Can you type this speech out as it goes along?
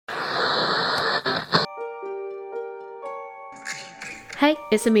Hey,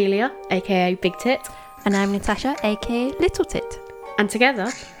 it's Amelia, aka Big Tit. And I'm Natasha, aka Little Tit. And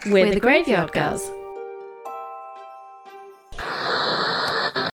together, we're the Graveyard Girls.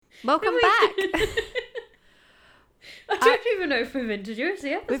 Welcome back! I don't even know if we've introduced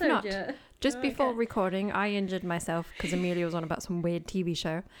the episode We've not. yet. Just before recording, I injured myself because Amelia was on about some weird TV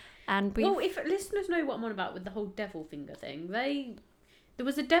show. And Well, if listeners know what I'm on about with the whole devil finger thing, there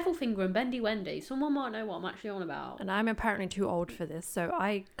was a devil finger in Bendy Wendy. Someone might know what I'm actually on about. And I'm apparently too old for this, so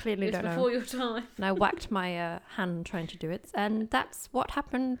I clearly don't know. It's before your time. And I whacked my hand trying to do it, and that's what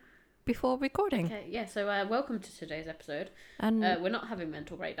happened before recording. Okay, yeah, so welcome to today's episode. And we're not having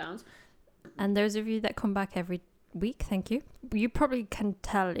mental breakdowns. And those of you that come back every week, thank you. You probably can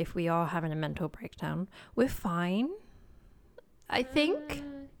tell if we are having a mental breakdown. We're fine, I think.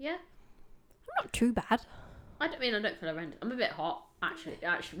 Yeah. I'm not too bad. I don't feel horrendous. I'm a bit hot, actually.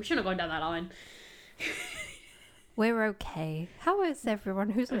 We shouldn't have gone down that line. We're okay. How is everyone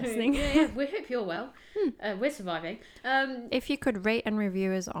who's listening? Yeah, we hope you're well. We're surviving. If you could rate and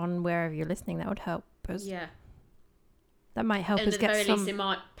review us on wherever you're listening, that would help us. Yeah. That might help us at get the very some least, it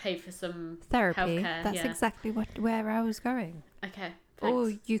might pay for some therapy. healthcare. That's exactly where I was going. Okay, thanks.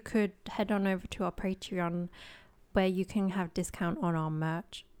 Or you could head on over to our Patreon, where you can have discount on our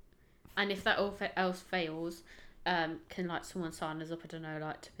merch. And if that all else fails, can like someone sign us up? I don't know,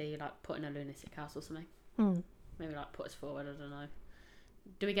 like to be like put in a lunatic house or something. Maybe like put us forward. I don't know.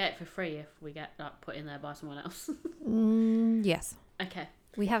 Do we get it for free if we get like put in there by someone else? Yes. Okay.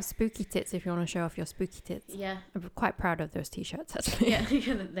 We have spooky tits if you want to show off your spooky tits. Yeah. I'm quite proud of those t-shirts actually. Yeah,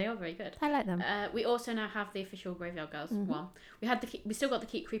 they are very good. I like them. We also now have the official Graveyard Girls one. We still got the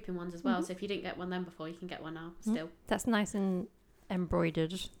Keep Creeping ones as well. So if you didn't get one then before, you can get one now. Still. That's nice and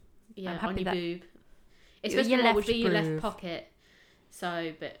embroidered. Yeah, I'm on your that boob. It's supposed to be what would be your left pocket.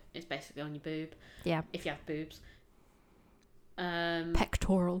 So, but it's basically on your boob. Yeah. If you have boobs.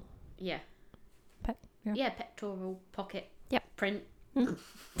 Pectoral. Yeah. Yeah. Pectoral pocket. Yep. Print.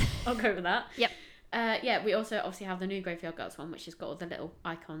 I'll go with that. Yep. Yeah, we also obviously have the new Graveyard Girls one, which has got all the little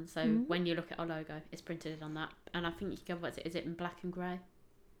icons. So when you look at our logo, it's printed on that. And I think you can what is it in black and grey?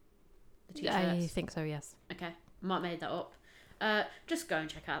 The t-shirts. I think so, yes. Okay. Might have made that up. Just go and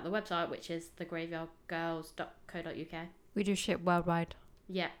check out the website, which is thegraveyardgirls.co.uk. We do ship worldwide.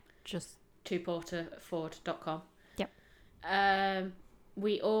 Yeah. Just to porterford.com. Yep.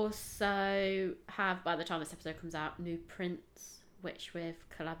 We also have, by the time this episode comes out, new prints, which we've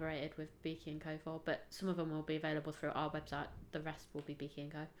collaborated with Beaky & Co for, but some of them will be available through our website. The rest will be Beaky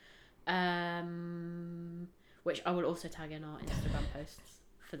 & Co. Which I will also tag in our Instagram posts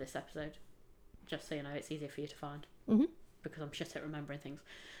for this episode, just so you know it's easier for you to find. Because I'm shit at remembering things.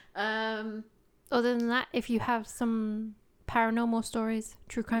 Other than that, if you have some paranormal stories,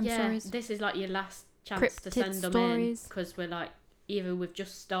 true crime stories, this is like your last chance cryptid to send them stories. in, because we're like, either we've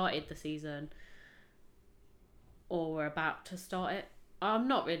just started the season or we're about to start it. I'm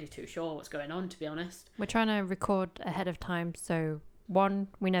not really too sure what's going on, to be honest. We're trying to record ahead of time, so 1,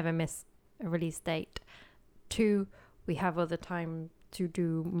 we never miss a release date. 2, we have other time to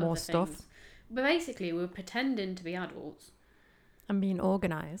do more stuff. Things. But basically, we're pretending to be adults. And being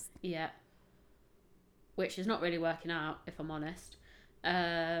organised. Yeah. Which is not really working out, if I'm honest.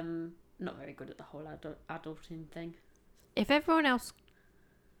 Not very good at the whole adulting thing. If everyone else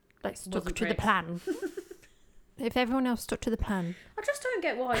stuck to the plan. If everyone else stuck to the plan. I just don't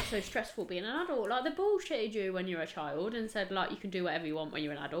get why it's so stressful being an adult. Like, they bullshitted you when you were a child and said, like, you can do whatever you want when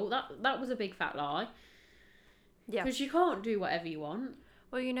you're an adult. That was a big fat lie. Yeah. Because you can't do whatever you want.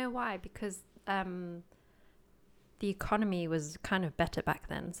 Well, you know why? Because the economy was kind of better back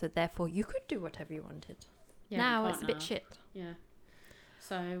then, so therefore you could do whatever you wanted. Yeah, now it's a bit shit. Yeah.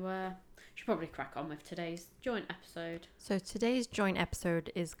 So, should probably crack on with today's joint episode. So today's joint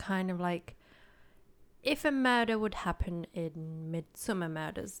episode is kind of like if a murder would happen in Midsummer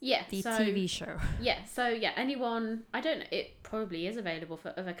Murders, the TV show. Yeah, so anyone, I don't know, it probably is available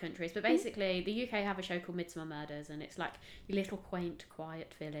for other countries, but basically the UK have a show called Midsummer Murders, and it's like your little quaint,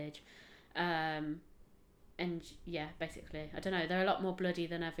 quiet village. And yeah, basically, I don't know, they're a lot more bloody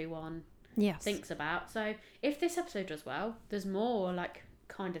than everyone thinks about. So if this episode does well, there's more like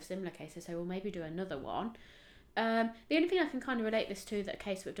kind of similar cases, so we'll maybe do another one. The only thing I can kind of relate this to, that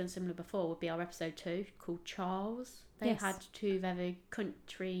case we've done similar before, would be our episode 2 called Charles. They had 2 very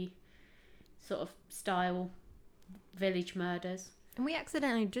country sort of style village murders. And we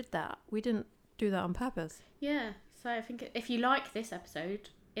accidentally did that. We didn't do that on purpose. Yeah, so I think if you like this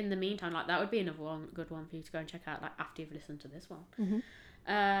episode, in the meantime, like, that would be another good one for you to go and check out, like, after you've listened to this one.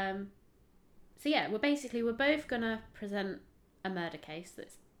 So yeah, we're both gonna present a murder case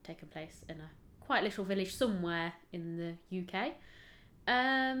that's taken place in a quite little village somewhere in the UK.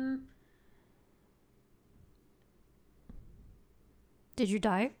 Did you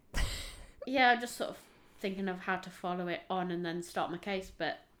die? Yeah, just sort of thinking of how to follow it on and then start my case,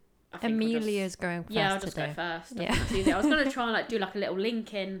 but I think Amelia's going first. Yeah, I'll just go first. Yeah. That's easy. I was going to try and like do like a little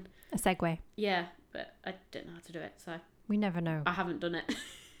link in. A segue. Yeah, but I didn't know how to do it, so. We never know. I haven't done it.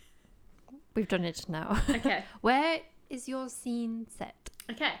 We've done it now. Okay. Where is your scene set?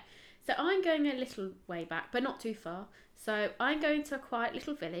 Okay, so I'm going a little way back, but not too far. So I'm going to a quiet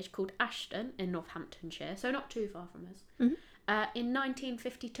little village called Ashton in Northamptonshire, so not too far from us, in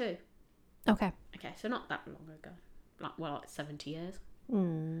 1952. Okay. Okay, so not that long ago. Like 70 years.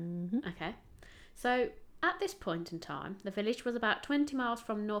 Mm-hmm. Okay. So at this point in time, the village was about 20 miles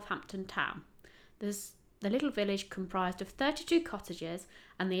from Northampton town. The little village comprised of 32 cottages,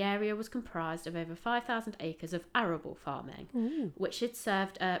 and the area was comprised of over 5,000 acres of arable farming, which had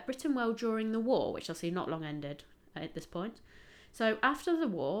served Britain well during the war, which obviously not long ended at this point. So after the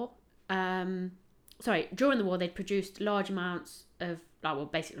war, during the war, they'd produced large amounts of,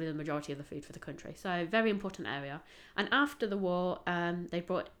 basically the majority of the food for the country. So very important area. And after the war,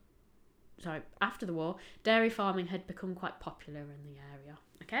 after the war, dairy farming had become quite popular in the area.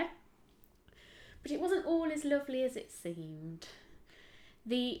 Okay? But it wasn't all as lovely as it seemed.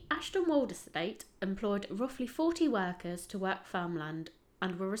 The Ashton Wold estate employed roughly 40 workers to work farmland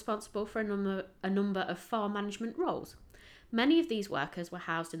and were responsible for a number of farm management roles. Many of these workers were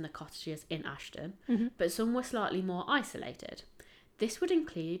housed in the cottages in Ashton, but some were slightly more isolated. This would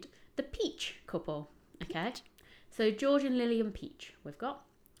include the Peach couple. Okay, so George and Lillian Peach we've got.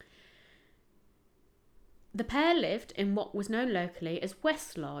 The pair lived in what was known locally as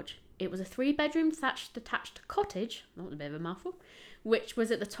West Lodge. It was a 3-bedroom thatched detached cottage, not a bit of a mouthful, which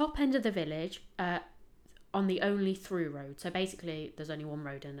was at the top end of the village on the only through road. So basically, there's only one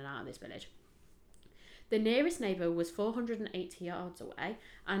road in and out of this village. The nearest neighbour was 480 yards away,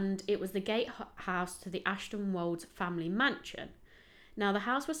 and it was the gatehouse to the Ashton Wolds family mansion. Now, the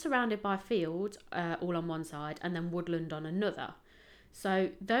house was surrounded by fields all on one side and then woodland on another.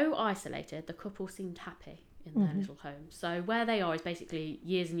 So, though isolated, the couple seemed happy in their little home. So where they are is basically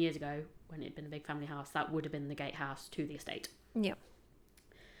years and years ago, when it had been a big family house, that would have been the gatehouse to the estate. Yeah.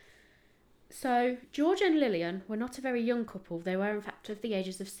 So George and Lillian were not a very young couple. They were in fact of the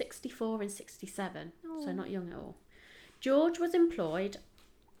ages of 64 and 67, so not young at all. George was employed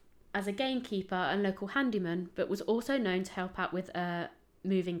as a gamekeeper and local handyman, but was also known to help out with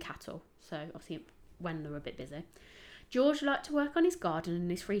moving cattle, so obviously when they were a bit busy. George liked to work on his garden in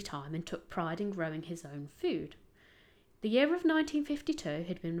his free time and took pride in growing his own food. The year of 1952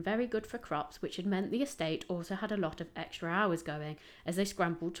 had been very good for crops, which had meant the estate also had a lot of extra hours going as they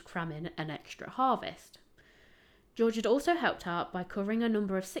scrambled to cram in an extra harvest. George had also helped out by covering a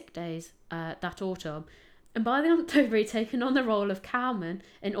number of sick days that autumn, and by the October he'd taken on the role of cowman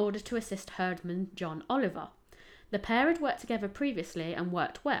in order to assist herdman John Oliver. The pair had worked together previously and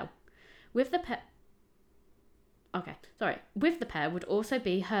worked well. With the pair would also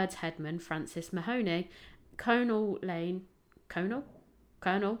be herds headman Francis Mahoney, Colonel. Why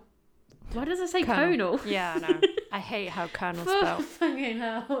does it say Colonel? Yeah, I know. I hate how Colonel spelled. Fucking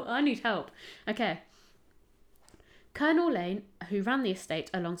hell, I need help. Okay. Colonel Lane, who ran the estate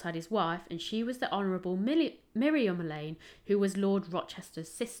alongside his wife, and she was the Honourable Miriam Lane, who was Lord Rochester's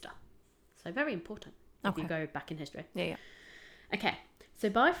sister. So very important if you go back in history. Yeah. Okay. So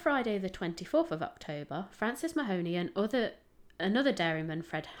by Friday the 24th of October, Francis Mahoney and another dairyman,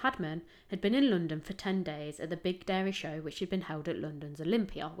 Fred Hadman, had been in London for 10 days at the big dairy show which had been held at London's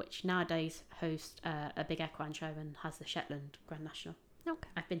Olympia, which nowadays hosts a big equine show and has the Shetland Grand National. Okay.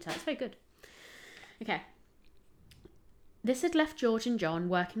 I've been to that. It's very good. Okay. This had left George and John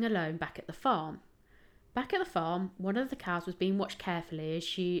working alone back at the farm. Back at the farm, one of the cows was being watched carefully as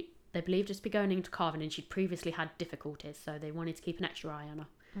they believed her to be going into calving, and she'd previously had difficulties, so they wanted to keep an extra eye on her.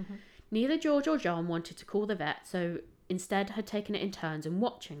 Mm-hmm. Neither George or John wanted to call the vet, so instead had taken it in turns and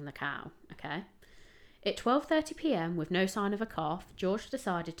watching the cow. Okay. At 12:30 p.m, with no sign of a calf, George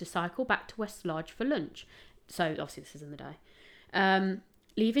decided to cycle back to West Lodge for lunch. So obviously this is in the day.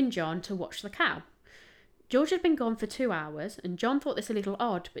 Leaving John to watch the cow. George had been gone for 2 hours, and John thought this a little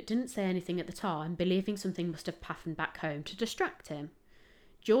odd, but didn't say anything at the time, believing something must have happened back home to distract him.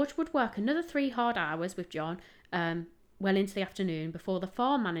 George would work another 3 hard hours with John well into the afternoon before the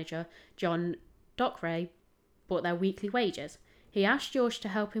farm manager, John Dockeray, bought their weekly wages. He asked George to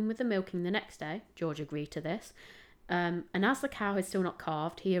help him with the milking the next day. George agreed to this. And as the cow had still not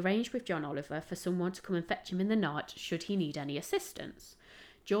calved, he arranged with John Oliver for someone to come and fetch him in the night should he need any assistance.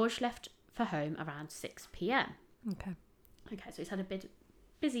 George left for home around 6 p.m. Okay, so he's had a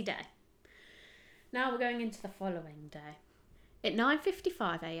busy day. Now we're going into the following day. At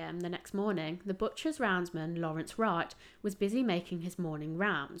 9:55am the next morning, the butcher's roundsman, Lawrence Wright, was busy making his morning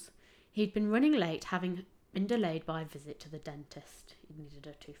rounds. He'd been running late, having been delayed by a visit to the dentist. He needed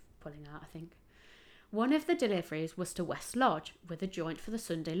a tooth pulling out, I think. One of the deliveries was to West Lodge, with a joint for the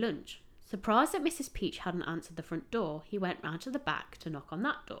Sunday lunch. Surprised that Mrs. Peach hadn't answered the front door, he went round to the back to knock on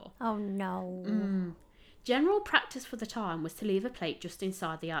that door. Oh, no. General practice for the time was to leave a plate just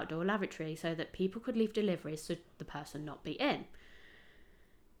inside the outdoor lavatory so that people could leave deliveries should the person not be in.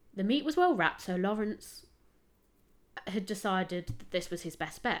 The meat was well wrapped, so Lawrence had decided that this was his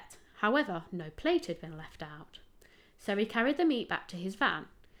best bet. However, no plate had been left out. So he carried the meat back to his van.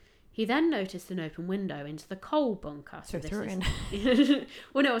 He then noticed an open window into the coal bunker. So this threw in.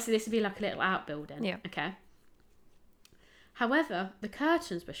 Well, no, so this would be like a little outbuilding. Yeah. Okay. However, the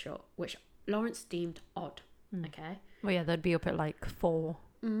curtains were shut, which Lawrence deemed odd. Okay. Well, yeah, they'd be up at like 4.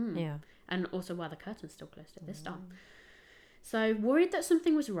 Yeah. And also why the curtains still closed at this time. So, worried that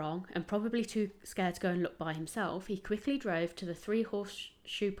something was wrong and probably too scared to go and look by himself, he quickly drove to the Three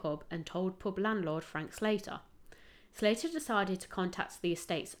Horseshoe pub and told pub landlord Frank Slater. Slater decided to contact the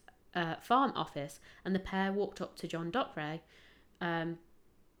estate's farm office, and the pair walked up to John Dockeray, to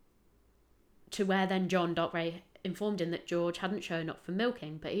where then John Dockeray informed him that George hadn't shown up for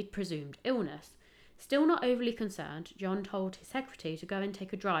milking, but he'd presumed illness. Still not overly concerned, John told his secretary to go and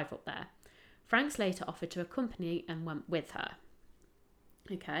take a drive up there. Frank Slater offered to accompany and went with her.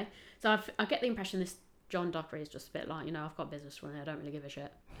 Okay, so I get the impression this John Dockeray is just a bit like, I've got business running, I don't really give a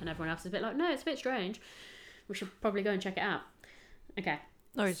shit. And everyone else is a bit like, no, it's a bit strange. We should probably go and check it out. Okay.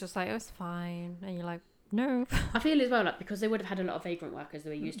 Or he's just like, oh, it's fine. And you're like, no. I feel as well, like, because they would have had a lot of vagrant workers, they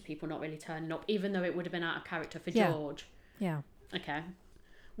were used to people not really turning up, even though it would have been out of character for George. Yeah. Okay.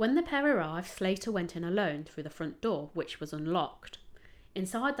 When the pair arrived, Slater went in alone through the front door, which was unlocked.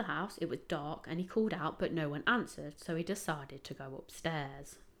 Inside the house, it was dark, and he called out, but no one answered, so he decided to go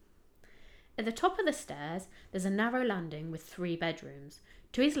upstairs. At the top of the stairs, there's a narrow landing with 3 bedrooms.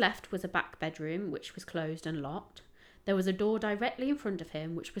 To his left was a back bedroom, which was closed and locked. There was a door directly in front of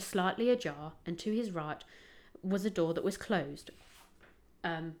him, which was slightly ajar, and to his right was a door that was closed.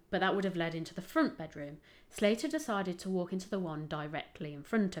 But that would have led into the front bedroom. Slater decided to walk into the one directly in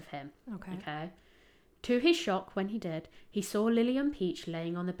front of him. Okay. To his shock, when he did, he saw Lillian Peach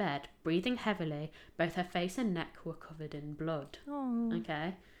laying on the bed, breathing heavily. Both her face and neck were covered in blood. Oh.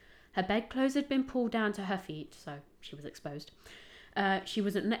 Okay. Her bedclothes had been pulled down to her feet, so she was exposed. She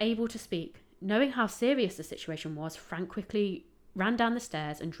was unable to speak. Knowing how serious the situation was, Frank quickly ran down the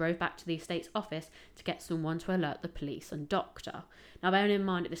stairs and drove back to the estate's office to get someone to alert the police and doctor. Now, bearing in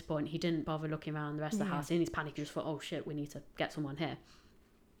mind at this point, he didn't bother looking around the rest of the house. In his panic, he just thought, oh shit, we need to get someone here.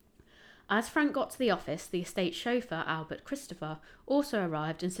 As Frank got to the office, the estate chauffeur, Albert Christopher, also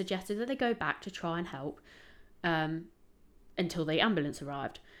arrived and suggested that they go back to try and help until the ambulance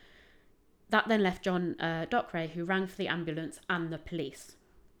arrived. That then left John Dockeray, who rang for the ambulance and the police.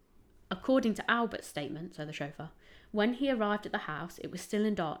 According to Albert's statement, so the chauffeur, when he arrived at the house, it was still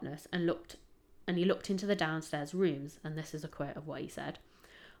in darkness and he looked into the downstairs rooms, and this is a quote of what he said.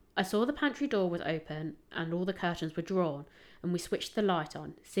 I saw the pantry door was open and all the curtains were drawn, and we switched the light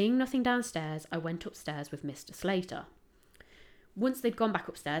on. Seeing nothing downstairs, I went upstairs with Mr. Slater. Once they'd gone back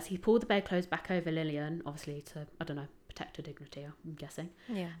upstairs, he pulled the bedclothes back over Lillian, obviously to, protect her dignity, I'm guessing.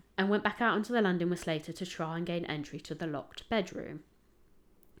 Yeah. And went back out onto the landing with Slater to try and gain entry to the locked bedroom.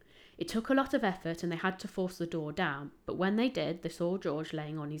 It took a lot of effort and they had to force the door down, but when they did, they saw George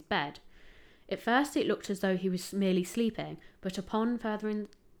laying on his bed. At first it looked as though he was merely sleeping, but upon further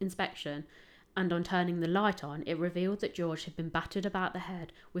inspection and on turning the light on, it revealed that George had been battered about the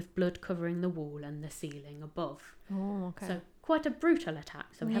head with blood covering the wall and the ceiling above. Oh, okay. So quite a brutal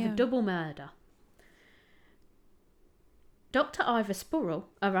attack. So we have a double murder. Dr. Ivor Spurrell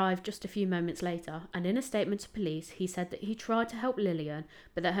arrived just a few moments later, and in a statement to police, he said that he tried to help Lillian,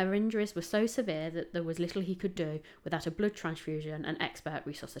 but that her injuries were so severe that there was little he could do without a blood transfusion and expert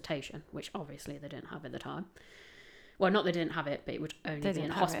resuscitation, which obviously they didn't have at the time. Well, not they didn't have it, but it would only be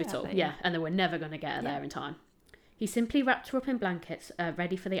in a hospital. And they were never going to get her there in time. He simply wrapped her up in blankets,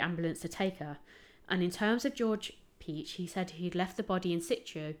 ready for the ambulance to take her. And in terms of George Peach, he said he'd left the body in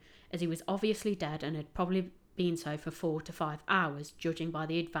situ, as he was obviously dead and had probably been so for 4 to 5 hours, judging by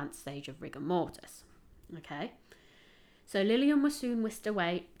the advanced stage of rigor mortis. Okay. So Lillian was soon whisked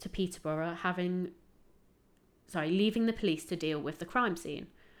away to Peterborough, leaving the police to deal with the crime scene.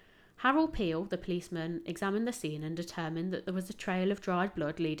 Harold Peel, the policeman, examined the scene and determined that there was a trail of dried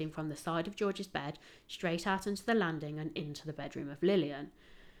blood leading from the side of George's bed straight out onto the landing and into the bedroom of Lillian.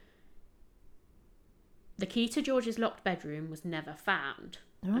 The key to George's locked bedroom was never found.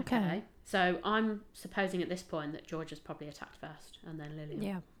 Okay. So I'm supposing at this point that George is probably attacked first and then Lillian.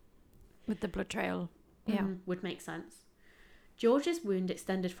 Yeah. With the blood trail. Yeah. Would make sense. George's wound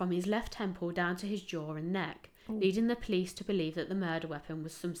extended from his left temple down to his jaw and neck, leading the police to believe that the murder weapon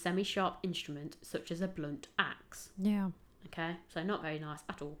was some semi-sharp instrument such as a blunt axe. Yeah. Okay, so not very nice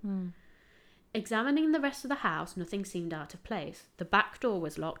at all. Examining the rest of the house, nothing seemed out of place. The back door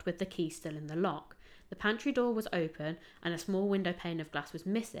was locked with the key still in the lock. The pantry door was open and a small window pane of glass was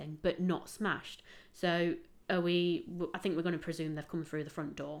missing, but not smashed. So I think we're going to presume they've come through the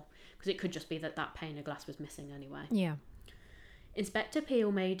front door, because it could just be that pane of glass was missing anyway. Yeah. Inspector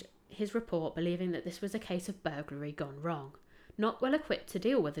Peel made his report believing that this was a case of burglary gone wrong. Not well equipped to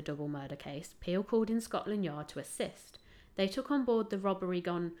deal with a double murder case, Peel called in Scotland Yard to assist. They took on board the robbery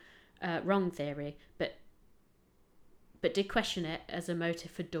gone wrong theory, but did question it as a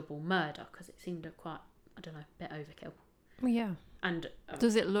motive for double murder, because it seemed quite, I don't know, a bit overkill. Yeah. And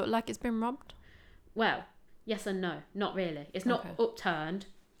does it look like it's been robbed? Well, yes and no. Not really. It's not upturned,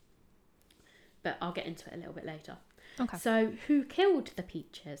 but I'll get into it a little bit later. Okay. So, who killed the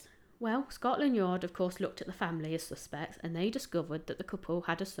Peaches? Well, Scotland Yard, of course, looked at the family as suspects, and they discovered that the couple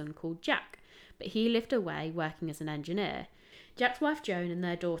had a son called Jack, but he lived away working as an engineer. Jack's wife Joan and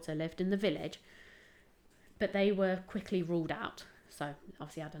their daughter lived in the village, but they were quickly ruled out, so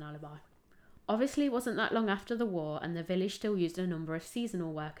obviously had an alibi. Obviously, it wasn't that long after the war, and the village still used a number of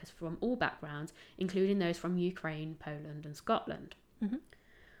seasonal workers from all backgrounds, including those from Ukraine, Poland and Scotland. Mm-hmm.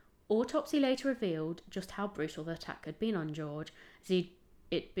 Autopsy later revealed just how brutal the attack had been on George, as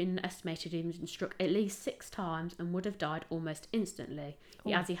it'd been estimated he'd been struck at least 6 times and would have died almost instantly,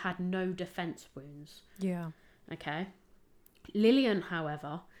 as he had no defence wounds. Yeah. Okay. Lillian,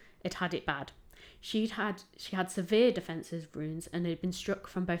 however, had it bad. She had severe defensive wounds and had been struck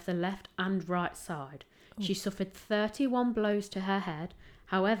from both the left and right side. She suffered 31 blows to her head.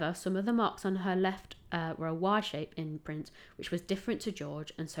 However, some of the marks on her left were a Y-shaped imprint, which was different to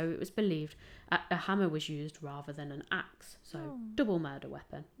George, and so it was believed a hammer was used rather than an axe. So, double murder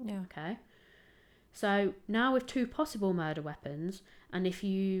weapon. Yeah. Okay. So, now with 2 possible murder weapons, and if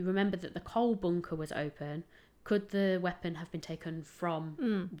you remember that the coal bunker was open, could the weapon have been taken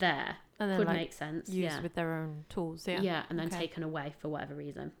from there? And then, could make sense. Used with their own tools, yeah. Yeah, and then taken away for whatever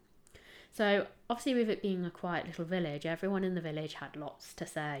reason. So, obviously, with it being a quiet little village, everyone in the village had lots to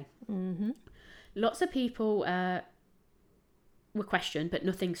say. Mm-hmm. Lots of people were questioned, but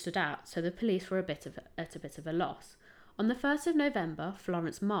nothing stood out, so the police were at a bit of a loss. On the 1st of November,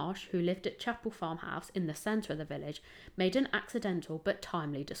 Florence Marsh, who lived at Chapel Farmhouse in the centre of the village, made an accidental but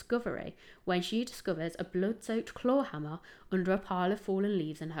timely discovery when she discovers a blood-soaked claw hammer under a pile of fallen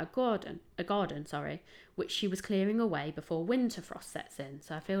leaves in her garden, which she was clearing away before winter frost sets in.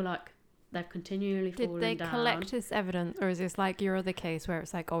 So I feel like they've continually fallen down. Did they collect this evidence, or is this like your other case where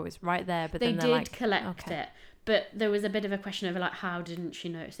it's like, oh, it's right there, but then they're did like... collect it. But there was a bit of a question over like, how didn't she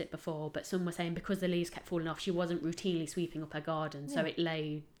notice it before? But some were saying because the leaves kept falling off, she wasn't routinely sweeping up her garden, so it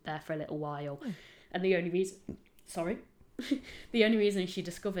lay there for a little while. And the only reason, the only reason she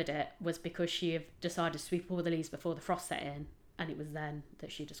discovered it was because she had decided to sweep all the leaves before the frost set in, and it was then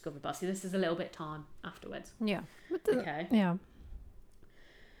that she discovered. But see, this is a little bit time afterwards. Yeah. Okay. Yeah.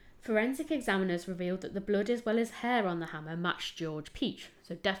 Forensic examiners revealed that the blood as well as hair on the hammer matched George Peach,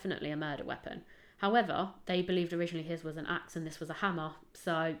 so definitely a murder weapon. However, they believed originally his was an axe and this was a hammer,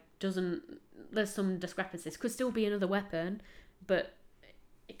 so there's some discrepancies. Could still be another weapon, but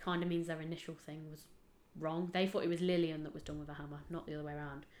it kind of means their initial thing was wrong. They thought it was Lillian that was done with a hammer, not the other way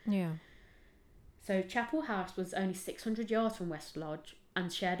around. Yeah. So Chapel House was only 600 yards from West Lodge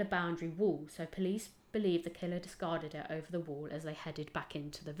and shared a boundary wall, so police believe the killer discarded it over the wall as they headed back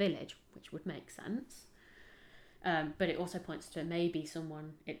into the village, which would make sense. But it also points to maybe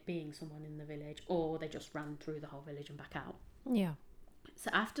it being someone in the village, or they just ran through the whole village and back out. Yeah.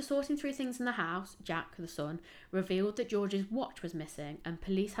 So after sorting through things in the house, Jack, the son, revealed that George's watch was missing, and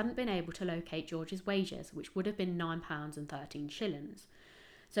police hadn't been able to locate George's wages, which would have been £9 and 13 shillings.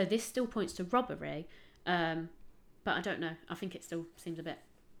 So this still points to robbery, but I don't know. I think it still seems a bit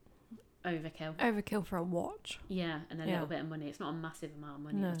overkill. Overkill for a watch. Yeah, and a little bit of money. It's not a massive amount of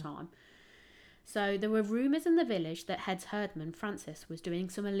money at the time. So there were rumours in the village that Head's herdman, Francis, was doing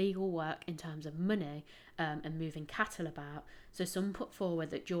some illegal work in terms of money and moving cattle about. So some put forward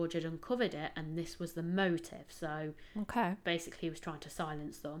that George had uncovered it and this was the motive. So basically he was trying to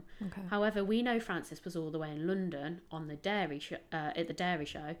silence them. Okay. However, we know Francis was all the way in London on the at the dairy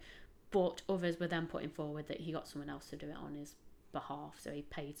show, but others were then putting forward that he got someone else to do it on his behalf, so he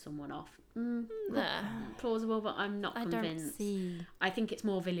paid someone off. Plausible, but I'm not convinced. I think it's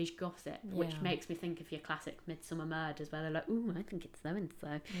more village gossip, which makes me think of your classic Midsummer Murders, where they're like, "Ooh, I think it's so and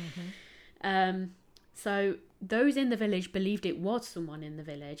so." So those in the village believed it was someone in the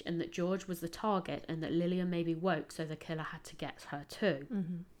village, and that George was the target, and that Lillian maybe woke, so the killer had to get her too.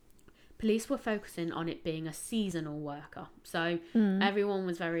 Police were focusing on it being a seasonal worker, so everyone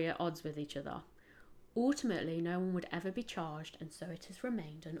was very at odds with each other. Ultimately, no one would ever be charged, and so it has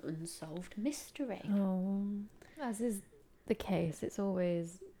remained an unsolved mystery. Oh, as is the case, it's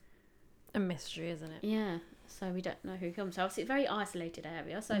always a mystery, isn't it? Yeah, so we don't know who killed themselves. It's a very isolated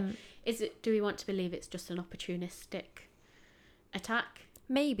area, so do we want to believe it's just an opportunistic attack?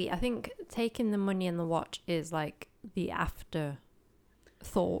 Maybe. I think taking the money and the watch is like the after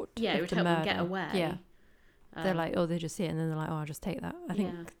thought. Yeah, it would help them get away. Yeah. They're like, oh, they just see it, and then they're like, oh, I'll just take that. I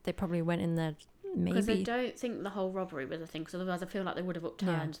think they probably went in there maybe. Because I don't think the whole robbery was a thing, because otherwise I feel like they would have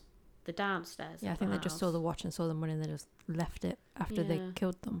upturned the downstairs. Yeah, I think they just saw the watch and saw the money, and they just left it after they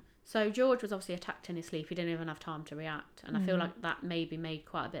killed them. So George was obviously attacked in his sleep. He didn't even have time to react. And I feel like that maybe made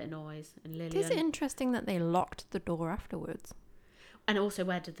quite a bit of noise. And Lillian... Is it interesting that they locked the door afterwards? And also,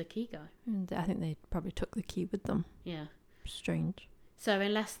 where did the key go? And I think they probably took the key with them. Yeah. Strange. So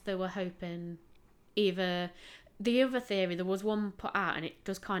unless they were hoping either... The other theory, there was one put out, and it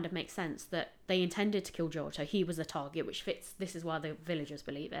does kind of make sense, that they intended to kill George, so he was the target, which fits... This is why the villagers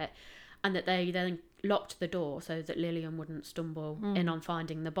believe it. And that they then locked the door so that Lillian wouldn't stumble in on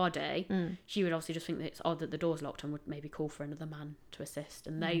finding the body. She would obviously just think that it's odd that the door's locked, and would maybe call for another man to assist,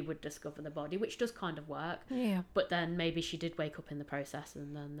 and they would discover the body, which does kind of work. Yeah. But then maybe she did wake up in the process,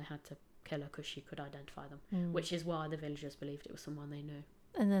 and then they had to kill her because she could identify them, which is why the villagers believed it was someone they knew.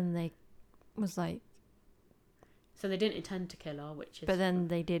 And then they was like... So they didn't intend to kill her, which is... But then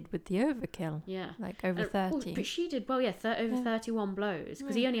they did with the overkill. Yeah. Like over 30. But she did, well, yeah, over 31 blows.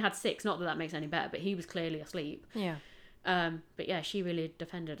 Because he only had 6, not that that makes any better, but he was clearly asleep. Yeah. But yeah, she really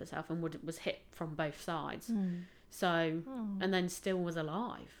defended herself and was hit from both sides. So, and then still was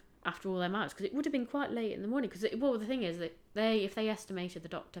alive after all them hours. Because it would have been quite late in the morning. Because, well, the thing is that if they estimated, the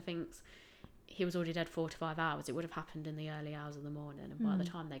doctor thinks he was already dead 4 to 5 hours, it would have happened in the early hours of the morning. And by the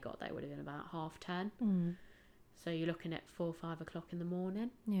time they got there, it would have been about 10:30. So you're looking at 4 or 5 o'clock in the morning.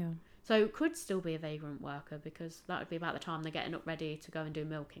 Yeah. So it could still be a vagrant worker, because that would be about the time they're getting up ready to go and do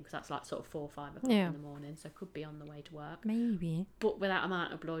milking, because that's like sort of 4 or 5 o'clock in the morning. So it could be on the way to work. Maybe. But with that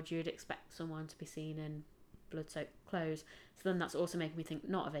amount of blood, you'd expect someone to be seen in blood-soaked clothes. So then that's also making me think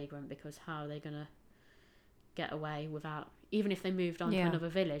not a vagrant, because how are they going to get away without... Even if they moved on to another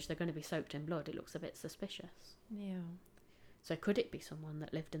village, they're going to be soaked in blood. It looks a bit suspicious. Yeah. So could it be someone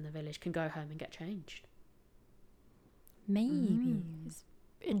that lived in the village, can go home and get changed? Maybe. It's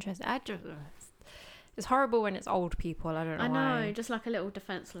interesting. It's horrible when it's old people. I don't know why. I know, just like a little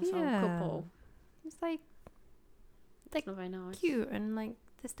defenseless old couple. It's like they're not very nice. Cute, and like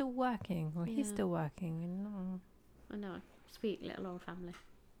they're still working, or he's still working. And, I know, sweet little old family.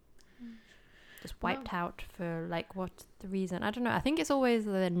 Just wiped out for like what's the reason? I don't know. I think it's always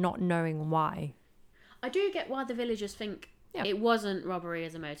they're not knowing why. I do get why the villagers think it wasn't robbery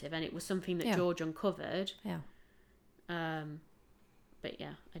as a motive, and it was something that George uncovered. Yeah. But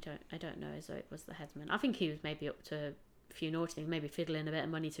yeah, I don't know as though it was the headsman. I think he was maybe up to a few naughty things, maybe fiddling a bit of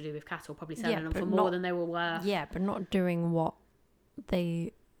money to do with cattle, probably selling them for more than they were worth. Yeah, but not doing what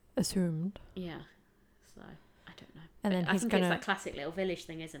they assumed. Yeah, so I don't know. And then I think it's that classic little village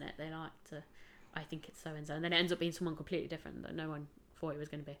thing, isn't it? They like to, I think it's so and so, and then it ends up being someone completely different that no one thought it was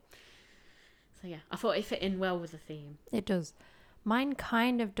going to be. So yeah, I thought it fit in well with the theme. It does. Mine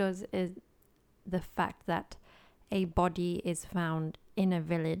kind of does, is the fact that a body is found in a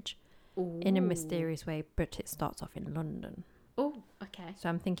village in a mysterious way, but it starts off in London. Oh, okay. So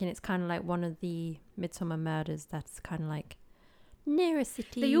I'm thinking it's kind of like one of the Midsummer Murders that's kind of like near a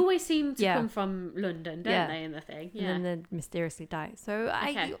city. They always seem to come from London, don't they, in the thing? Yeah. And then they mysteriously die. So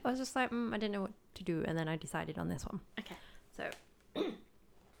I was just like, I didn't know what to do, and then I decided on this one. Okay. So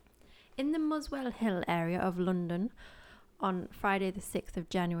in the Muswell Hill area of London, on Friday the 6th of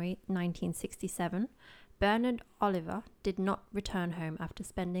January 1967, Bernard Oliver did not return home after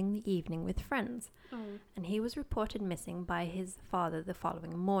spending the evening with friends, and he was reported missing by his father the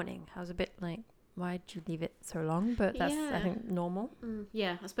following morning. I was a bit like, why did you leave it so long? But that's, I think, normal.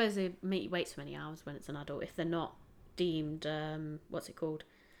 Yeah, I suppose they make you wait so many hours when it's an adult if they're not deemed, what's it called?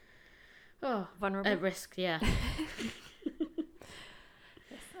 Oh, vulnerable? At risk, yeah.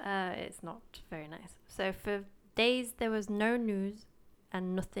 It's not very nice. So for days there was no news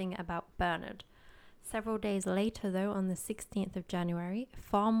and nothing about Bernard. Several days later, though, on the 16th of January,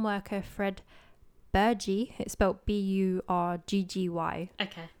 farm worker Fred Burgee, it's spelled Burgggy. Okay.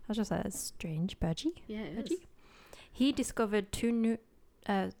 I was just like, that's strange. Burgee? Yeah, it Burgee? is. He discovered two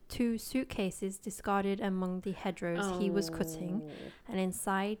suitcases discarded among the hedgerows he was cutting, and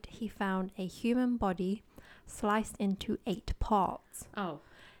inside he found a human body sliced into 8 parts. Oh.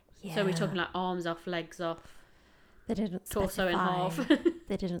 Yeah. So we're talking like arms off, legs off. They didn't torso specify. in half.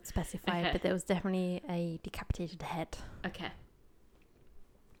 They didn't specify, Okay. but there was definitely a decapitated head. Okay.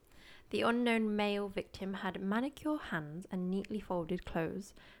 The unknown male victim had manicure hands and neatly folded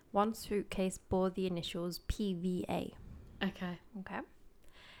clothes. One suitcase bore the initials PVA. Okay. Okay.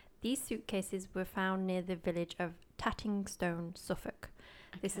 These suitcases were found near the village of Tattingstone, Suffolk.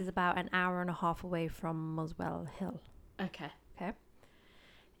 Okay. This is about an hour and a half away from Muswell Hill. Okay. Okay.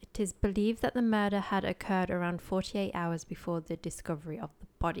 It is believed that the murder had occurred around 48 hours before the discovery of the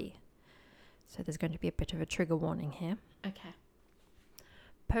body. So there's going to be a bit of a trigger warning here. Okay.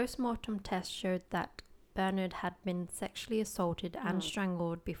 Post-mortem tests showed that Bernard had been sexually assaulted and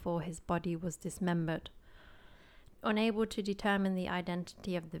strangled before his body was dismembered. Unable to determine the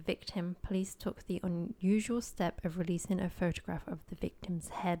identity of the victim, police took the unusual step of releasing a photograph of the victim's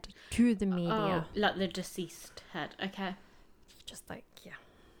head to the media. Oh, like the deceased head. Okay. Just like, yeah.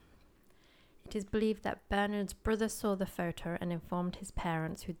 It is believed that Bernard's brother saw the photo and informed his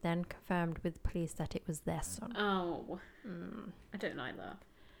parents, who then confirmed with police that it was their son. Oh. I don't like that.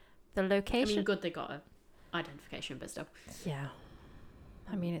 The location... I mean, good they got a identification, but still. Yeah.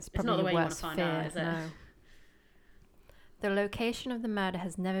 I mean, it's probably not the way a you want worse to find fear. out, is it? No. The location of the murder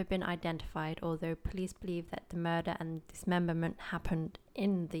has never been identified, although police believe that the murder and dismemberment happened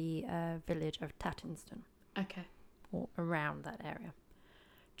in the village of Tattingstone. Okay. Or around that area.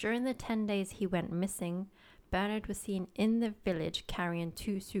 During the 10 days he went missing, Bernard was seen in the village carrying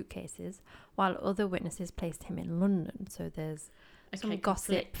 2 suitcases, while other witnesses placed him in London. So there's some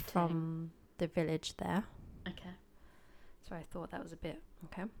gossip from the village there. Okay. So I thought that was a bit...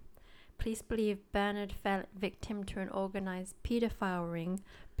 Okay. Police believe Bernard fell victim to an organised paedophile ring,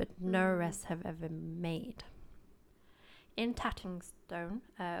 but no arrests have ever been made. In Tattingstone,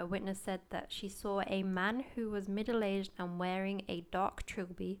 a witness said that she saw a man who was middle-aged and wearing a dark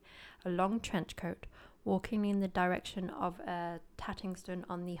trilby, a long trench coat, walking in the direction of Tattingstone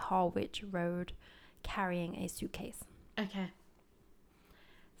on the Harwich Road, carrying a suitcase. Okay.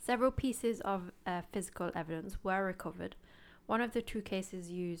 Several pieces of physical evidence were recovered. One of the 2 cases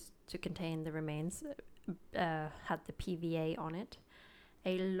used to contain the remains had the PVA on it.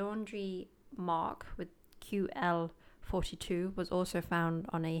 A laundry mark with QL42 was also found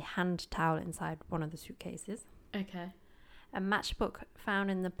on a hand towel inside one of the suitcases. Okay. A matchbook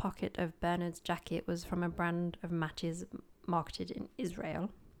found in the pocket of Bernard's jacket was from a brand of matches marketed in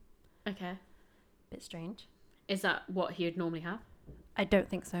Israel. Okay. Bit strange. Is that what he would normally have? I don't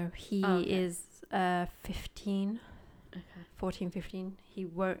think so. He is 15. Okay. 14, 15. He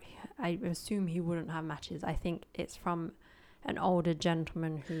won't... I assume he wouldn't have matches. I think it's from an older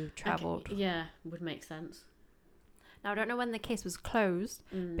gentleman who travelled. Okay. Yeah, would make sense. Now, I don't know when the case was closed,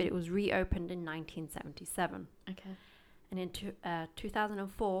 but it was reopened in 1977. Okay. And in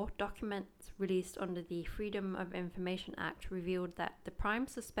 2004, documents released under the Freedom of Information Act revealed that the prime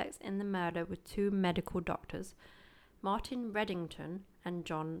suspects in the murder were 2 medical doctors, Martin Reddington and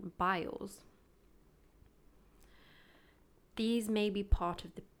John Biles. These may be part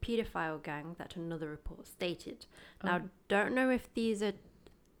of the paedophile gang that another report stated. Now, don't know if these are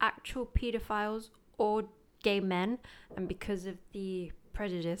actual paedophiles or gay men, and because of the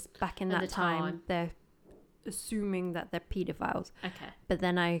prejudice back in that time, they're assuming that they're paedophiles. Okay. But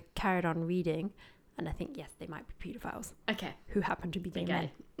then I carried on reading, and I think, yes, they might be paedophiles. Okay. Who happen to be gay men.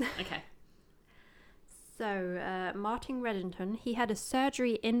 Okay. So, Martin Reddington, he had a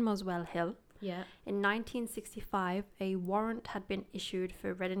surgery in Muswell Hill. Yeah. In 1965, a warrant had been issued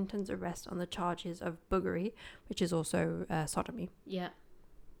for Reddington's arrest on the charges of buggery, which is also sodomy. Yeah.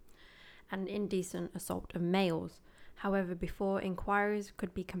 And indecent assault of males. However, before inquiries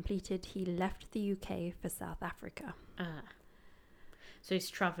could be completed, he left the UK for South Africa. So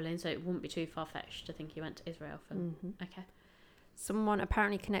he's travelling, so it wouldn't be too far-fetched to think he went to Israel for... Okay. Someone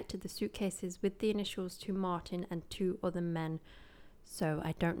apparently connected the suitcases with the initials to Martin and 2 other men. So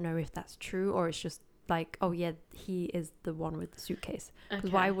I don't know if that's true, or it's just like, oh yeah, he is the one with the suitcase.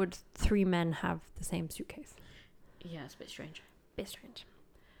 Because why would 3 men have the same suitcase? Yeah, it's a bit strange.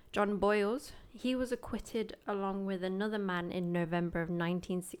 John Boyles, he was acquitted along with another man in November of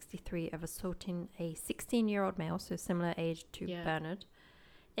 1963 of assaulting a 16-year-old male, so similar age to Bernard,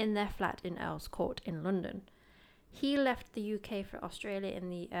 in their flat in Earl's Court in London. He left the UK for Australia in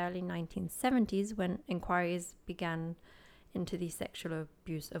the early 1970s when inquiries began into the sexual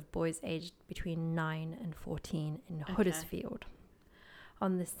abuse of boys aged between 9 and 14 in Huddersfield.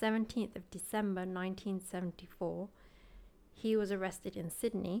 On the 17th of December 1974, he was arrested in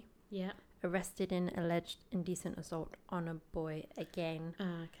Sydney. Yeah. Arrested in alleged indecent assault on a boy again.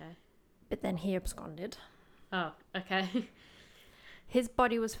 Oh, okay. But then he absconded. Oh, okay. His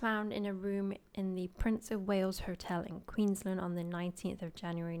body was found in a room in the Prince of Wales Hotel in Queensland on the 19th of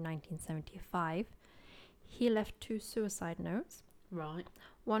January 1975. He left 2 suicide notes. Right.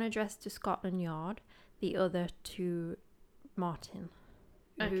 One addressed to Scotland Yard, the other to Martin,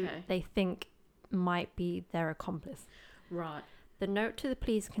 who they think might be their accomplice. Right. The note to the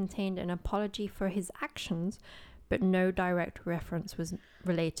police contained an apology for his actions, but no direct reference was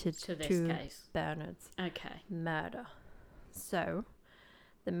related to this case. Bernard's murder. So,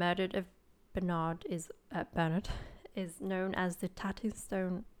 the murder of Bernard is known as the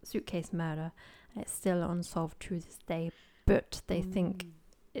Tatterstone suitcase murder, and it's still unsolved to this day. But they think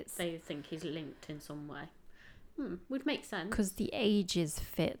he's linked in some way. Would make sense because the ages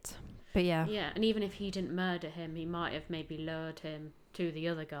fit. But yeah. Yeah, and even if he didn't murder him, he might have maybe lured him to the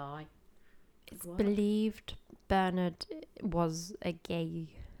other guy. It's believed Bernard was a gay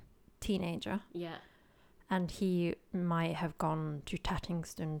teenager. Yeah. And he might have gone to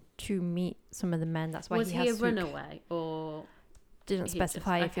Tattingstone to meet some of the men. That's why was he a runaway or didn't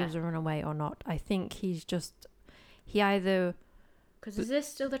specify if he was a runaway or not. I think he either. Because is this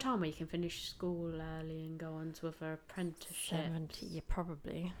still the time where you can finish school early and go on to other apprenticeships? 70, yeah,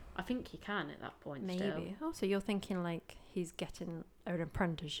 probably. I think you can at that point. Maybe. Still. Oh, so you're thinking like he's getting an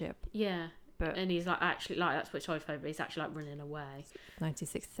apprenticeship. Yeah. And he's like actually like that's what I've heard, but he's actually like running away.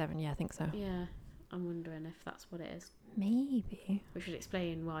 1967, yeah, I think so. Yeah. I'm wondering if that's what it is. Maybe. We should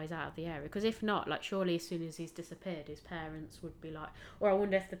explain why he's out of the area. Because if not, like, surely as soon as he's disappeared, his parents would be like... Or I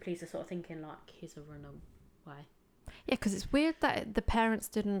wonder if the police are sort of thinking, like, he's a runaway. Yeah, because it's weird that the parents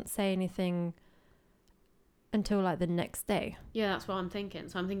didn't say anything until, like, the next day. Yeah, that's what I'm thinking.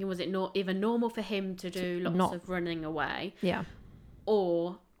 So I'm thinking, was it not even normal for him to do lots of running away? Yeah.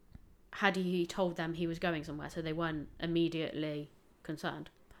 Or had he told them he was going somewhere so they weren't immediately concerned?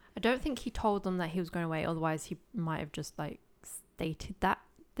 I don't think he told them that he was going away. Otherwise, he might have just like stated that.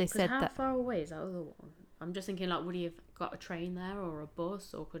 They said how that. How far away is that other one? I'm just thinking, like, would he have got a train there or a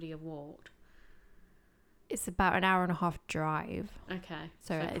bus, or could he have walked? It's about an hour and a half drive. Okay,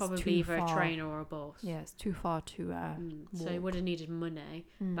 so it's probably either a train or a bus. Yeah, it's too far to walk. So he would have needed money,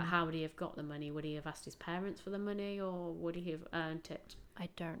 but how would he have got the money? Would he have asked his parents for the money, or would he have earned it? I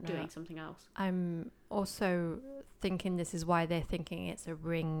don't know. Doing something else. I'm also thinking this is why they're thinking it's a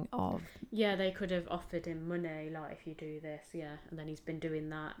ring of... Yeah, they could have offered him money, like, if you do this, yeah. And then he's been doing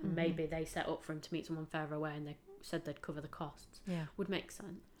that. Mm-hmm. Maybe they set up for him to meet someone further away and they said they'd cover the costs. Yeah. Would make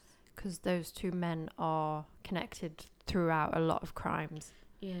sense. Because those 2 men are connected throughout a lot of crimes.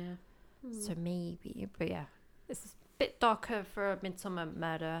 Yeah. So maybe, but yeah. This is bit darker for a Midsummer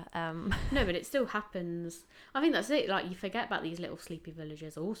Murder. No, but it still happens. I think that's it. Like, you forget about these little sleepy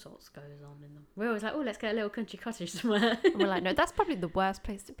villages. All sorts goes on in them. We're always like, oh, let's get a little country cottage somewhere. And we're like, no, that's probably the worst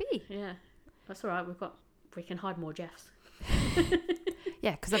place to be. Yeah, that's all right. We can hide more Jeffs.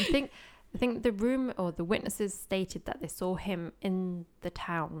 Yeah, because I think the room or the witnesses stated that they saw him in the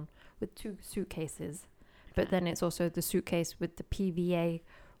town with 2 suitcases, but then it's also the suitcase with the PVA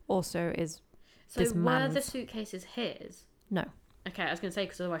also is. So were the suitcases his? No. Okay, I was going to say,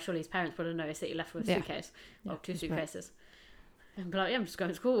 because otherwise surely his parents would have noticed that he left with a suitcase. Or 2 suitcases. Right. And be like, yeah, I'm just going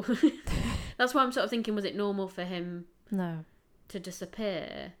to school. That's why I'm sort of thinking, was it normal for him to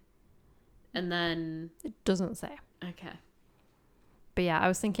disappear? And then... It doesn't say. Okay. But yeah, I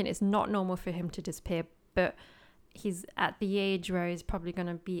was thinking it's not normal for him to disappear, but he's at the age where he's probably going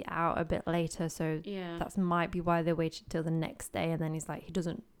to be out a bit later, so that might be why they waited till the next day, and then he's like, he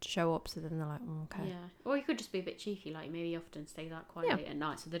doesn't show up, so then they're like, okay. Yeah, or he could just be a bit cheeky, like maybe he often stays out quite late at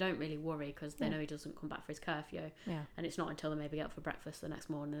night, so they don't really worry because they know he doesn't come back for his curfew, and it's not until they maybe get up for breakfast the next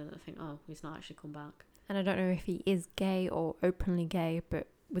morning and they think, oh, he's not actually come back. And I don't know if he is gay or openly gay, but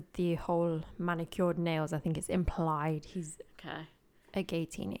with the whole manicured nails, I think it's implied he's a gay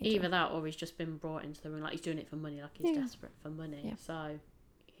teenager. Either that, or he's just been brought into the room, like he's doing it for money, like he's desperate for money, so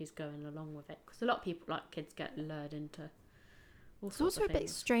he's going along with it. Because a lot of people, like kids, get lured into all sorts of things. It's also a bit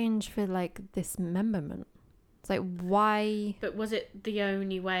strange for like dismemberment. It's like, why? But was it the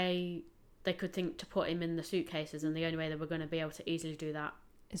only way they could think to put him in the suitcases, and the only way they were going to be able to easily do that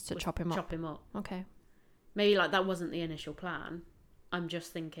is to chop him up? Okay. Maybe like that wasn't the initial plan. I'm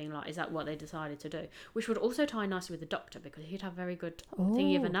just thinking, like, is that what they decided to do? Which would also tie nicely with the doctor, because he'd have very good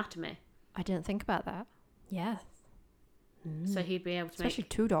thingy of anatomy. I didn't think about that. Yes. So he'd be able to especially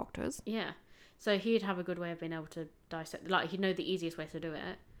 2 doctors. Yeah. So he'd have a good way of being able to dissect. Like, he'd know the easiest way to do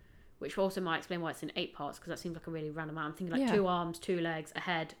it, which also might explain why it's in 8 parts, because that seems like a really random amount. I'm thinking like 2 arms, 2 legs, a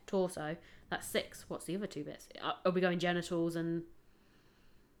head, torso. That's 6. What's the other 2 bits? Are we going genitals and...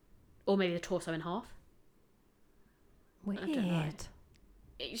 Or maybe the torso in half? Weird. I don't know.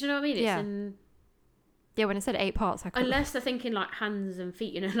 Do you know what I mean? It's in... Yeah, when it said 8 parts, I couldn't... Unless they're thinking like hands and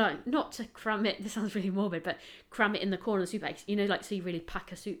feet, you know, like not to cram it, this sounds really morbid, but cram it in the corner of the suitcase, you know, like so you really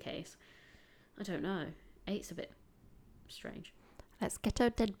pack a suitcase. I don't know. 8's a bit strange. Let's get a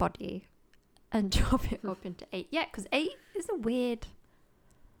dead body and chop it up into 8. Yeah, because 8 is a weird...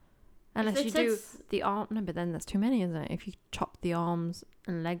 Unless you do the arm... No, but then that's too many, isn't it? If you chop the arms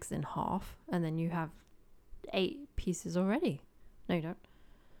and legs in half, and then you have 8 pieces already. No, you don't.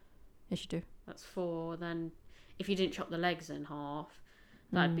 Yes, you do. That's 4. Then if you didn't chop the legs in half,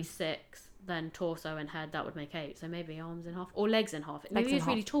 that'd be 6. Then torso and head, that would make 8. So maybe arms in half. Or legs in half. Maybe he's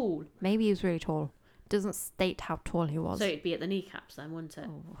really tall. Maybe he was really tall. Doesn't state how tall he was. So it'd be at the kneecaps then, wouldn't it?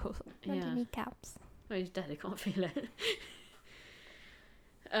 Oh, yeah. Kneecaps. Well, he's dead. He can't feel it.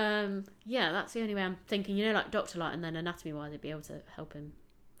 Yeah, that's the only way I'm thinking. You know, like Dr. Light, and then anatomy-wise, they'd be able to help him,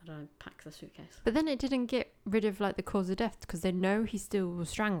 I don't know, pack the suitcase. But then it didn't get rid of like the cause of death, because they know he still was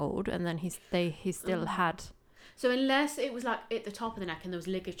strangled, and then he still had. So unless it was like at the top of the neck and there was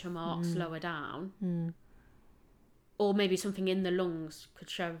ligature marks lower down, or maybe something in the lungs could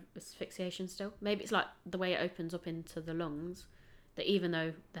show asphyxiation still. Maybe it's like the way it opens up into the lungs, that even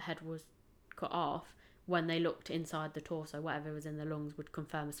though the head was cut off, when they looked inside the torso, whatever was in the lungs would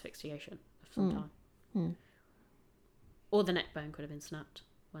confirm asphyxiation of some time. Or the neck bone could have been snapped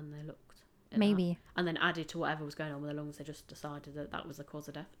when they looked at maybe that. And then added to whatever was going on with the lungs, they just decided that that was the cause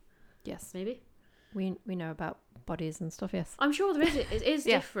of death. Yes, maybe we know about bodies and stuff. Yes, I'm sure there is. It is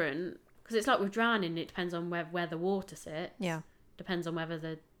different, because it's like with drowning, it depends on where the water sits. Yeah, depends on whether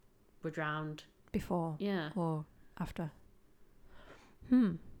they were drowned before or after.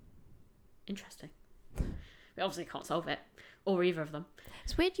 Interesting. We obviously can't solve it, or either of them.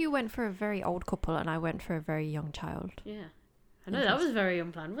 It's weird you went for a very old couple and I went for a very young child. Yeah. I know, that was very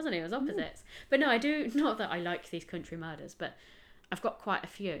unplanned, wasn't it? It was opposites. But no, I do, not that I like these country murders, but I've got quite a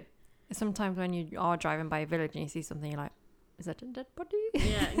few. Sometimes when you are driving by a village and you see something, you're like, is that a dead body?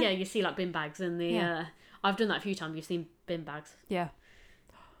 Yeah, you see like bin bags and the... I've done that a few times. You've seen bin bags. Yeah.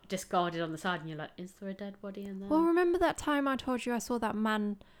 Discarded on the side and you're like, is there a dead body in there? Well, remember that time I told you I saw that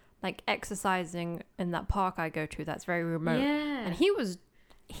man like exercising in that park I go to that's very remote? Yeah. And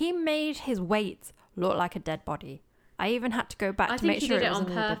he made his weight look like a dead body. I even had to go back to make sure it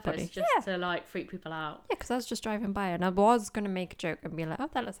wasn't a dead body. Just to like freak people out. Yeah, because I was just driving by and I was going to make a joke and be like, oh,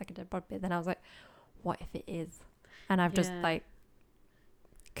 that looks like a dead body. Then I was like, what if it is? And I've just like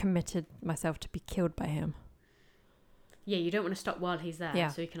committed myself to be killed by him. Yeah, you don't want to stop while he's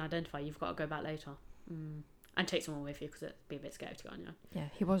there so you can identify. You've got to go back later. And take someone with you, because it'd be a bit scary to go on, you know. Yeah,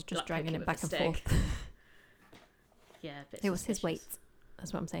 he was just like dragging it back and forth. Yeah, a bit it was his weight.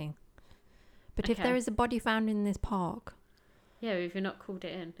 That's what I'm saying. But if there is a body found in this park... Yeah, if you're not called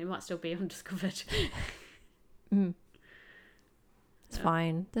it in, it might still be undiscovered. It's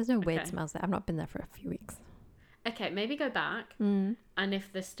fine. There's no weird smells there. I've not been there for a few weeks. Okay, maybe go back. And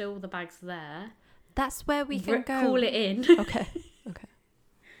if there's still the bags there... That's where we can go. Call it in. Okay.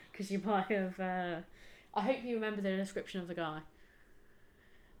 Because you might have... I hope you remember the description of the guy.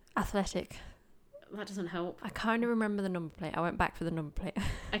 Athletic. That doesn't help. I kind of remember the number plate. I went back for the number plate.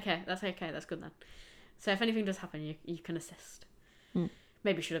 Okay. That's good then. So if anything does happen, you can assist.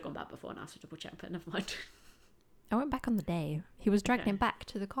 Maybe you should have gone back before and asked to double check, but never mind. I went back on the day. He was dragging him back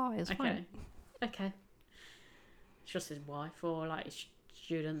to the car. It was fine. Okay. It's just his wife or like his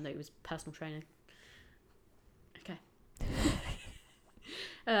student that was personal training. Okay.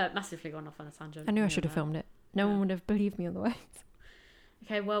 Massively gone off on a tangent. I knew I should have filmed it. No one would have believed me otherwise.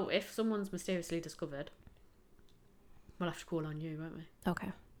 Okay, well, if someone's mysteriously discovered, we'll have to call on you, won't we?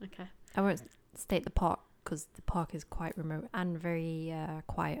 Okay. I won't state the park, because the park is quite remote and very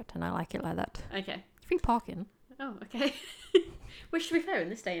quiet, and I like it like that. Okay. Free parking. Oh, okay. Which, to be fair, in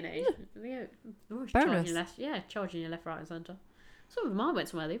this day and age, bonus. Charging you left, right and centre. Some of them, I went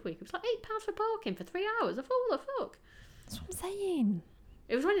somewhere the other week. It was like £8 for parking for 3 hours. I thought, what the fuck? That's what I'm saying.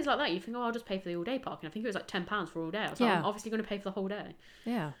 It was when it's like that, you think, oh, I'll just pay for the all day parking. I think it was like £10 for all day. I was like, I'm obviously going to pay for the whole day.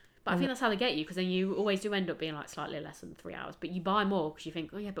 Yeah. But I think that's how they get you, because then you always do end up being like slightly less than 3 hours. But you buy more because you think,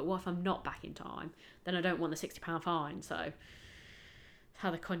 oh yeah, but what if I'm not back in time? Then I don't want the £60 fine. So that's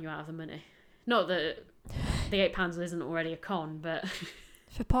how they con you out of the money. Not that the £8 isn't already a con, but...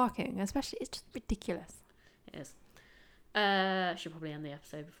 For parking, especially, it's just ridiculous. It is. Should probably end the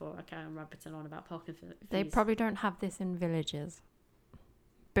episode before I carry on rabbiting on about parking fees. They probably don't have this in villages.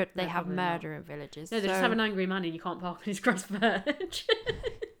 But they have murder in villages. No, they just have an angry man and you can't park on his grass verge.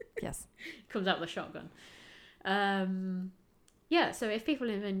 Yes. Comes out with a shotgun. Yeah, so if people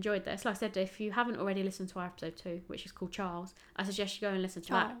have enjoyed this, like I said, if you haven't already listened to our episode 2, which is called Charles, I suggest you go and listen to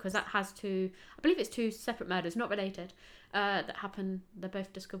that, because that has I believe it's 2 separate murders, not related, that happen. They're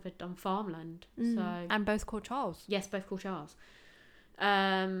both discovered on farmland. And both called Charles. Yes, both called Charles.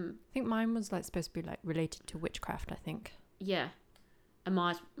 I think mine was like supposed to be like related to witchcraft, I think. Yeah. And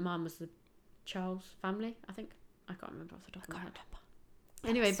mine was the Charles family, I think. I can't remember off the top of my head.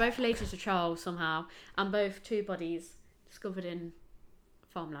 Anyway, both related to Charles somehow, and both 2 bodies discovered in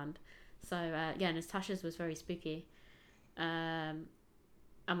farmland. So yeah, Natasha's was very spooky, and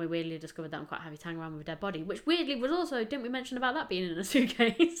we weirdly discovered that on quite a heavy tang around with a dead body, which weirdly was also, didn't we mention about that being in a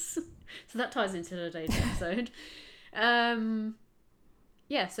suitcase? So that ties into today's episode.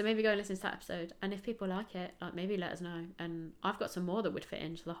 Yeah, so maybe go and listen to that episode, and if people like it, like, maybe let us know. And I've got some more that would fit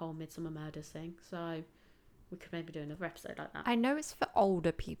into the whole Midsummer Murders thing, so we could maybe do another episode like that. I know it's for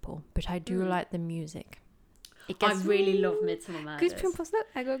older people, but I do like the music. I really love Midsummer Murders. Goosebumps, look,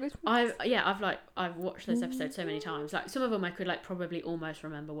 I got goosebumps. I've watched this episode so many times. Like, some of them I could like probably almost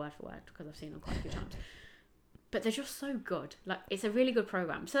remember word for word because I've seen them quite a few times. But they're just so good. Like, it's a really good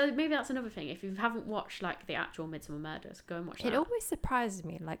program. So maybe that's another thing. If you haven't watched like the actual Midsummer Murders, go and watch that. It always surprises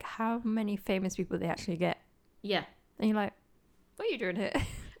me, like, how many famous people they actually get. Yeah. And you're like, what are you doing here?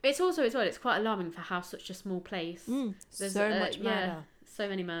 It's also as well, it's quite alarming for how such a small place. There's so much murder. Yeah, so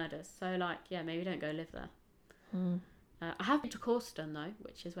many murders. So like, yeah, maybe don't go live there. I have been to Corston though,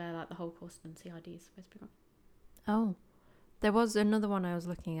 which is where like the whole Corston CID is supposed to be from. Oh, there was another one I was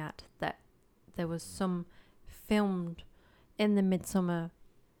looking at that there was some filmed in the Midsummer.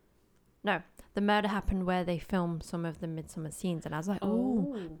 No, the murder happened where they filmed some of the Midsummer scenes, and I was like,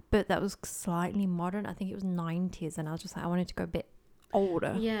 oh, but that was slightly modern. I think it was 90s, and I was just like, I wanted to go a bit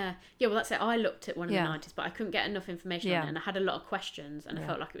older. Yeah, well, that's it. I looked at one of the 90s, but I couldn't get enough information on it, and I had a lot of questions, and I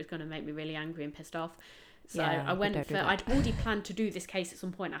felt like it was going to make me really angry and pissed off. So I went for, I'd already planned to do this case at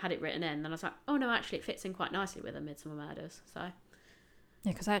some point. I had it written in, and I was like, oh no, actually it fits in quite nicely with the Midsummer Murders. So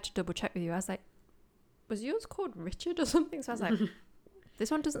yeah, because I had to double check with you. I was like, was yours called Richard or something? So I was like,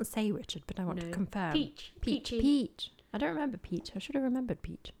 this one doesn't say Richard, but I want to confirm. Peach. I don't remember Peach. I should have remembered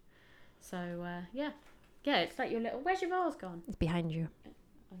Peach. So yeah, it's like your little, where's your vase gone? It's behind you.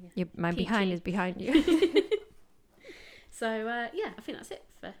 Oh yeah. My Peachy. Behind is behind you. So yeah, I think that's it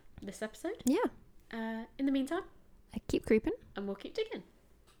for this episode. Yeah. In the meantime, I keep creeping, and we'll keep digging.